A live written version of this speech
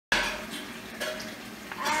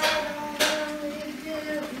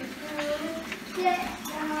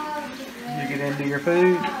your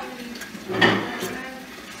food.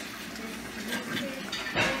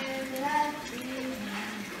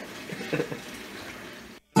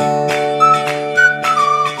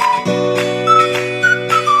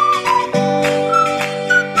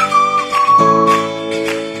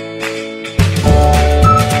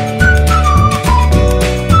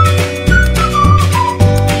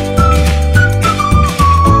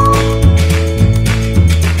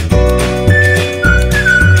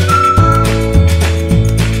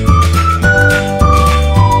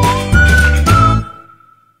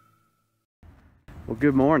 Well,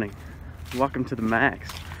 good morning. Welcome to the Max.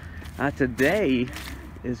 Today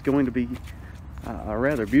is going to be a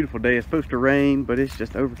rather beautiful day. It's supposed to rain, but it's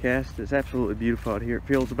just overcast. It's absolutely beautiful out here. It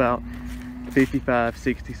feels about 55,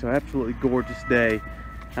 60, so absolutely gorgeous day.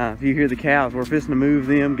 If you hear the cows, we're fixing to move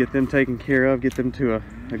them, get them taken care of, get them to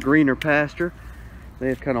a greener pasture.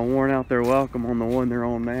 They've kind of worn out their welcome on the one they're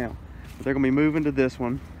on now. But they're going to be moving to this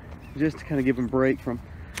one just to kind of give them a break from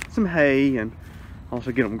some hay and also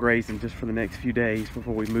get them grazing just for the next few days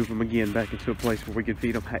before we move them again back into a place where we can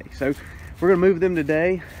feed them hay. So we're going to move them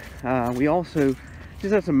today. We also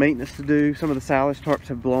just have some maintenance to do. Some of the silage tarps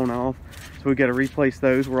have blown off, so we've got to replace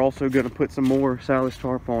those. We're also going to put some more silage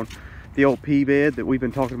tarp on the old pea bed that we've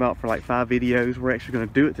been talking about for like 5 videos. We're actually going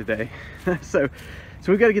to do it today. so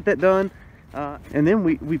we've got to get that done. And then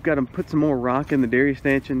we've got to put some more rock in the dairy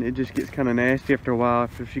stanchion. It just gets kind of nasty after a while.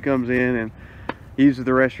 After she comes in and uses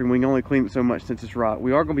the restroom, we can only clean it so much since it's rock.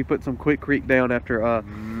 We are going to be putting some Quikrete down after,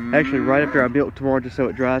 actually right after I built tomorrow, just so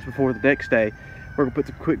it dries before the next day. We're going to put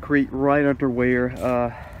some Quikrete right under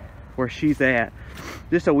where she's at,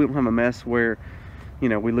 just so we don't have a mess where, you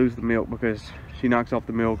know, we lose the milk because she knocks off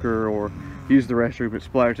the milker or uses the restroom, it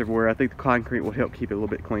splatters everywhere. I think the concrete will help keep it a little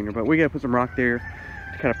bit cleaner, but we got to put some rock there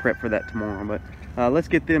to kind of prep for that tomorrow. But let's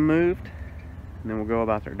get them moved and then we'll go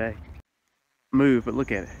about their day. Move, but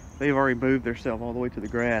look at it. They've already moved themselves all the way to the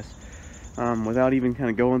grass without even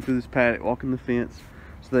kind of going through this paddock, walking the fence.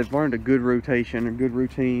 So they've learned a good rotation and good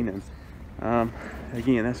routine, and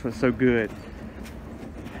again, that's what's so good.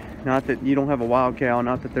 Not that you don't have a wild cow,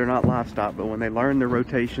 not that they're not livestock, but when they learn their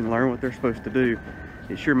rotation, learn what they're supposed to do,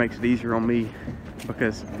 it sure makes it easier on me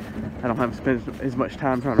because I don't have to spend as much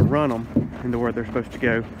time trying to run them into where they're supposed to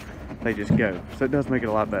go. They just go. So it does make it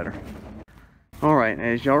a lot better. All right,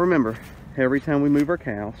 as y'all remember, every time we move our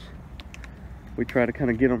cows, we try to kind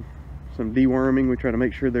of get them some deworming. We try to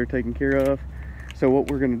make sure they're taken care of. So what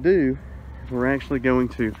we're going to do is we're actually going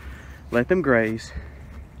to let them graze.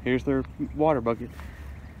 Here's their water bucket,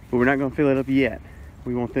 but we're not going to fill it up yet.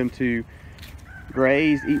 We want them to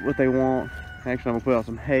graze, eat what they want. Actually, I'm going to put out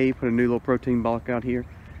some hay, put a new little protein block out here,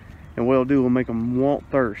 and what it'll do, we'll make them want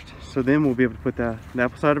thirst. So then we'll be able to put the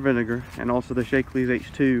apple cider vinegar and also the Shakely's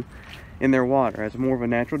H2 in their water as more of a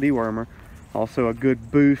natural dewormer. Also a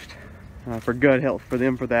good boost for gut health for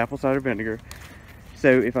them, for the apple cider vinegar.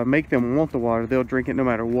 So if I make them want the water, they'll drink it no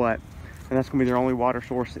matter what, and that's going to be their only water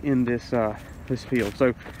source in this this field.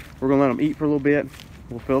 So we're going to let them eat for a little bit.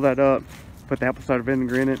 We'll fill that up, put the apple cider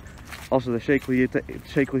vinegar in it, also the Shakely's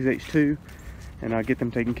H2, and get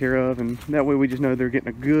them taken care of. And that way we just know they're getting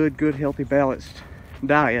a good healthy balanced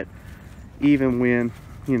diet, even when,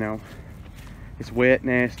 you know, it's wet,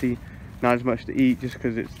 nasty, not as much to eat, just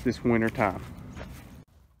because it's this winter time.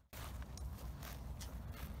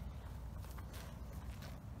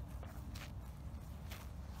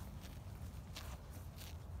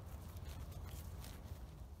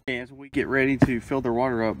 As we get ready to fill their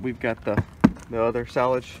water up, we've got the other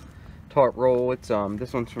silage tarp roll. It's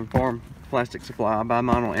this one's from Farm Plastic Supply. I buy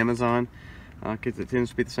mine on Amazon because it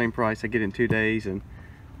tends to be the same price. I get it in 2 days, and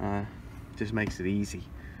just makes it easy.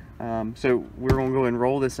 So we're going to go and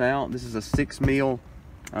roll this out. This is a 6 meal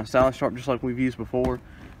silage tarp, just like we've used before.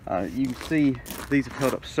 You can see these have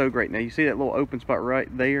held up so great. Now you see that little open spot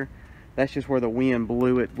right there? That's just where the wind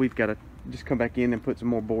blew it. We've got to just come back in and put some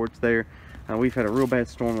more boards there. We've had a real bad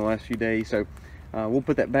storm the last few days, so we'll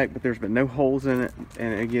put that back, but there's been no holes in it.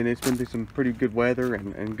 And again, it's been through some pretty good weather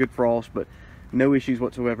and good frost, but no issues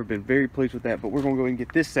whatsoever. Been very pleased with that. But we're going to go ahead and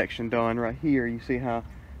get this section done right here. You see how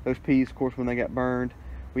those peas, of course, when they got burned,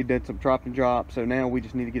 we did some drop and drop, so now we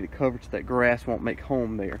just need to get it covered so that grass won't make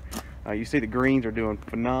home there. You see the greens are doing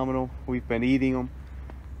phenomenal. We've been eating them.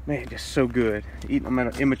 Man, just so good. Eating them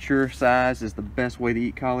at an immature size is the best way to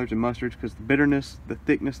eat collards and mustards, because the bitterness, the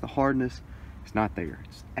thickness, the hardness, it's not there.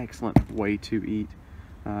 It's an excellent way to eat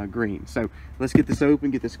greens. So let's get this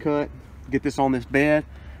open, get this cut, get this on this bed,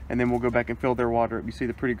 and then we'll go back and fill their water up. You see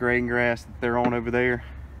the pretty grading grass that they're on over there?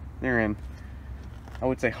 They're in, I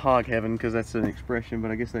would say hog heaven, because that's an expression,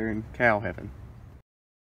 but I guess they're in cow heaven.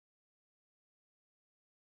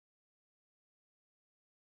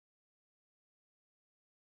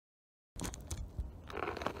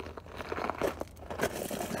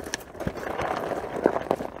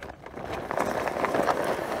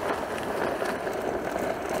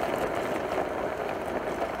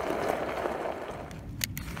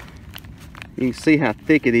 You can see how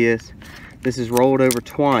thick it is. This is rolled over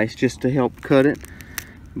twice just to help cut it.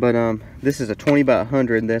 But this is a 20 by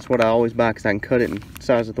 100. That's what I always buy because I can cut it and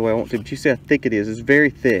size it the way I want to. But you see how thick it is. It's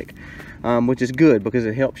very thick, which is good because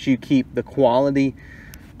it helps you keep the quality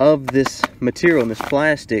of this material and this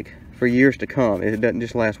plastic for years to come. It doesn't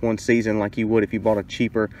just last one season like you would if you bought a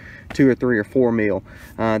cheaper 2 or 3 or 4 mil.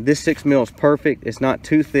 This 6 mil is perfect. It's not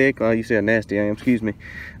too thick. You see how nasty I am, excuse me.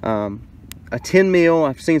 A 10 mil,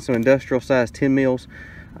 I've seen some industrial size 10 mils.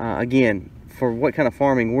 Again, for what kind of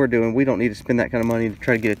farming we're doing, we don't need to spend that kind of money to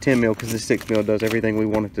try to get a 10 mil because this 6 mil does everything we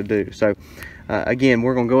want it to do. So again,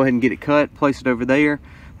 we're gonna go ahead and get it cut, place it over there.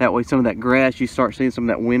 That way some of that grass, you start seeing some of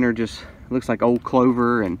that winter, just looks like old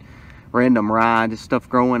clover and random rye, just stuff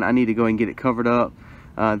growing. I need to go ahead and get it covered up.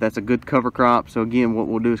 That's a good cover crop. So again, what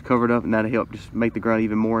we'll do is cover it up, and that'll help just make the ground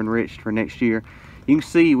even more enriched for next year. You can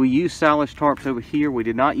see we use silage tarps over here. We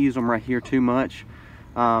did not use them right here too much,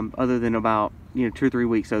 other than about 2 or 3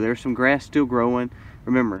 weeks. So there's some grass still growing.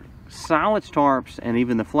 Remember, silage tarps and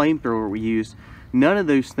even the flamethrower we use, none of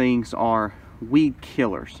those things are weed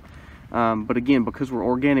killers. But again, because we're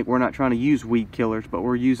organic, we're not trying to use weed killers, but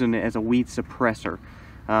we're using it as a weed suppressor.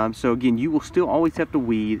 So again, you will still always have to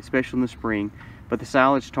weed, especially in the spring, but the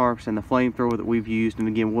silage tarps and the flamethrower that we've used, and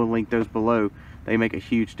again, we'll link those below, they make a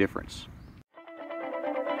huge difference.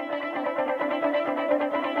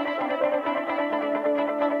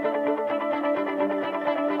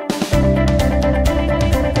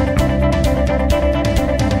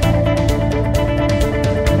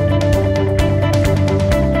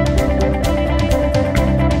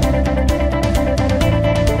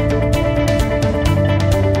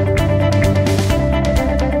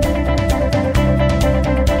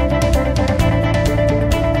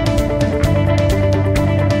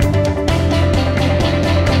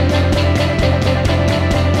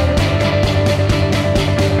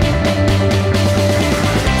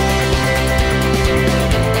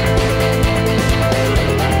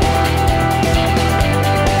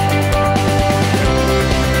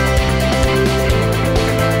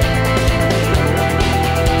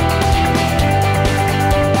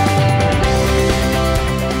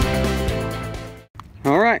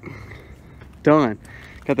 Done.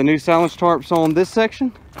 Got the new silage tarps on this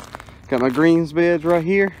section. Got my greens beds right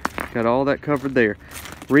here. Got all that covered there.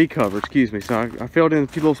 Recovered, excuse me. So I filled in a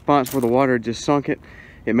few little spots where the water had just sunk it.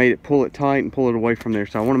 It made it pull it tight and pull it away from there.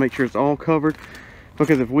 So I want to make sure it's all covered,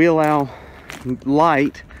 because if we allow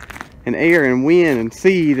light and air and wind and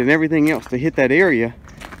seed and everything else to hit that area,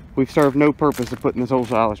 we've served no purpose of putting this whole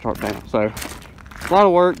silage tarp down. So it's a lot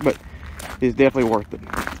of work, but it's definitely worth it.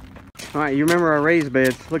 All right, you remember our raised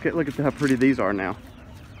beds. Look at how pretty these are now.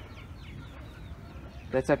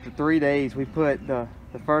 That's after 3 days. We put the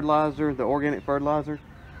fertilizer, the organic fertilizer.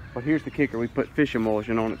 Well, here's the kicker. We put fish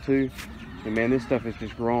emulsion on it too. And man, this stuff is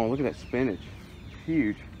just growing. Look at that spinach. It's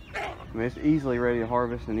huge. I mean, it's easily ready to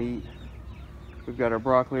harvest and eat. We've got our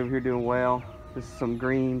broccoli over here doing well. This is some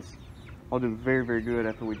greens. All doing very, very good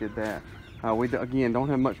after we did that. We, again, don't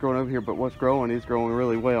have much growing over here, but what's growing is growing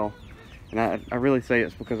really well. And I really say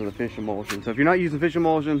it's because of the fish emulsion. So if you're not using fish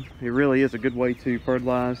emulsion, it really is a good way to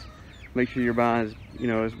fertilize. Make sure you're buying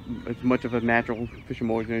as much of a natural fish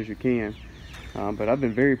emulsion as you can. But I've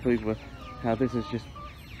been very pleased with how this is just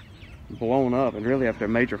blown up. And really, after a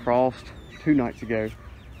major frost 2 nights ago,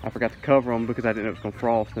 I forgot to cover them because I didn't know it was going to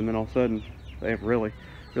frost. And then all of a sudden, they have really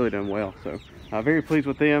done well. So very pleased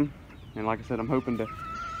with them. And like I said, I'm hoping to,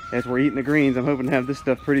 as we're eating the greens, I'm hoping to have this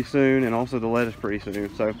stuff pretty soon, and also the lettuce pretty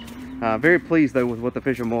soon. So very pleased though with what the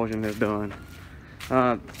fish emulsion has done.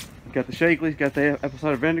 Got the Shakeleys, got the apple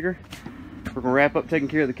cider vinegar. We're gonna wrap up taking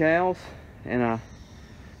care of the cows and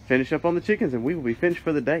finish up on the chickens, and we will be finished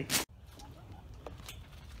for the day.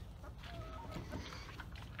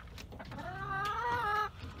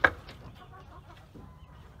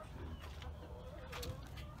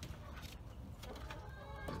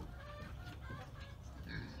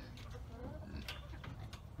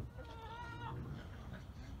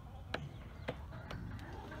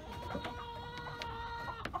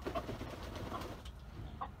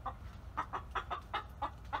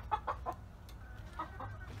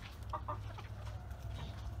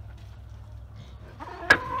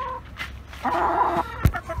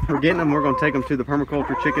 We're getting them. We're going to take them to the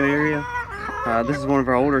permaculture chicken area. This is one of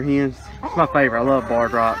our older hens. It's my favorite. I love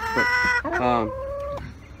barred rocks, but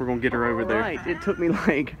we're going to get her over there. Right. It took me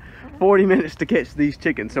like 40 minutes to catch these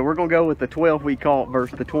chickens, so we're going to go with the 12 we caught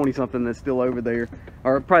versus the 20 something that's still over there,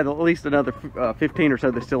 or probably at least another 15 or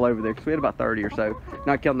so that's still over there, because we had about 30 or so,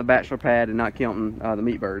 not counting the bachelor pad and not counting the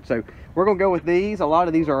meat bird. So we're going to go with these. A lot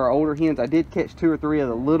of these are our older hens. I did catch 2 or 3 of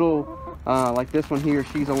the little Like this one here,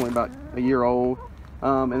 she's only about a year old.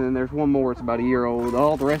 And then there's one more, it's about a year old.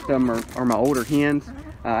 All the rest of them are my older hens.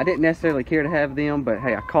 I didn't necessarily care to have them, but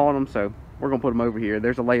hey, I caught them, so we're gonna put them over here.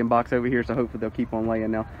 There's a laying box over here, so hopefully they'll keep on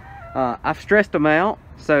laying now. I've stressed them out,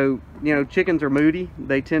 so you know, chickens are moody.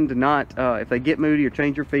 They tend to not, if they get moody or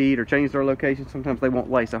change their feed or change their location, sometimes they won't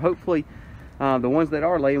lay. So hopefully the ones that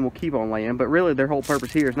are laying will keep on laying, but really their whole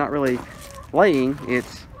purpose here is not really laying,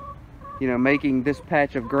 it's, you know, making this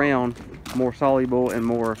patch of ground more soluble and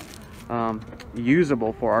more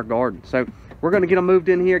usable for our garden. So we're going to get them moved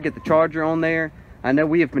in here, get the charger on there. I know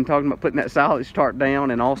we have been talking about putting that silage tarp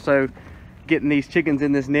down and also getting these chickens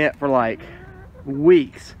in this net for like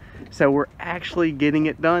weeks. So we're actually getting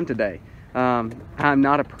it done today. I'm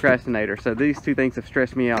not a procrastinator, so these two things have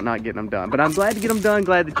stressed me out not getting them done. But I'm glad to get them done,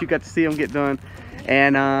 glad that you got to see them get done.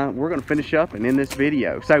 And we're going to finish up and end this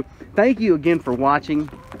video. So thank you again for watching.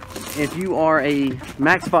 If you are a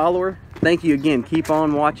Max follower, thank you again. Keep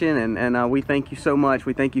on watching, and we thank you so much.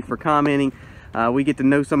 We thank you for commenting. We get to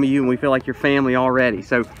know some of you, and we feel like you're family already.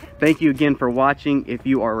 So thank you again for watching if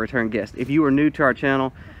you are a return guest. If you are new to our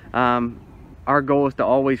channel, our goal is to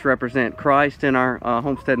always represent Christ in our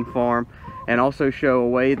homesteading farm, and also show a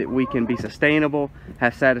way that we can be sustainable,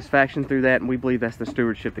 have satisfaction through that, and we believe that's the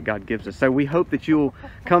stewardship that God gives us. So we hope that you'll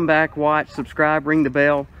come back, watch, subscribe, ring the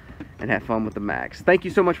bell, and have fun with the Max. Thank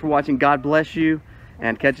you so much for watching. God bless you,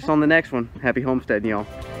 and catch us on the next one. Happy homesteading,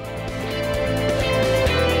 y'all.